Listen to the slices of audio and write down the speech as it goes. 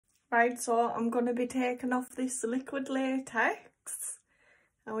Right, so I'm going to be taking off this liquid latex.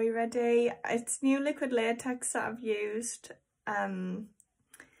 Are we ready? It's new liquid latex that I've used. So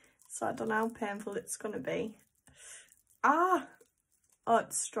I don't know how painful it's going to be. Oh,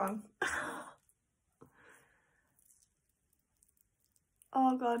 it's strong.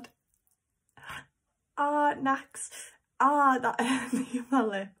 Oh God. Nax. That hurt my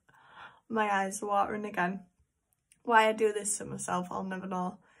lip. My eyes are watering again. Why I do this to myself, I'll never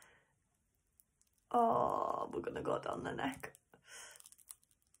know. Oh, we're gonna go down the neck.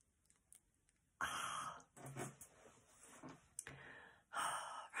 Right.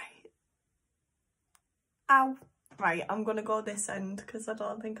 Ow. Right, I'm gonna go this end because I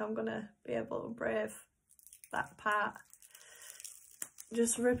don't think I'm gonna be able to brave that part.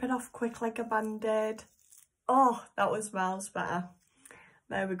 Just rip it off quick like a band-aid. Oh, that was miles better.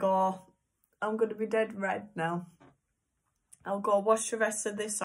 There we go. I'm gonna be dead red now. I'll go wash the rest of this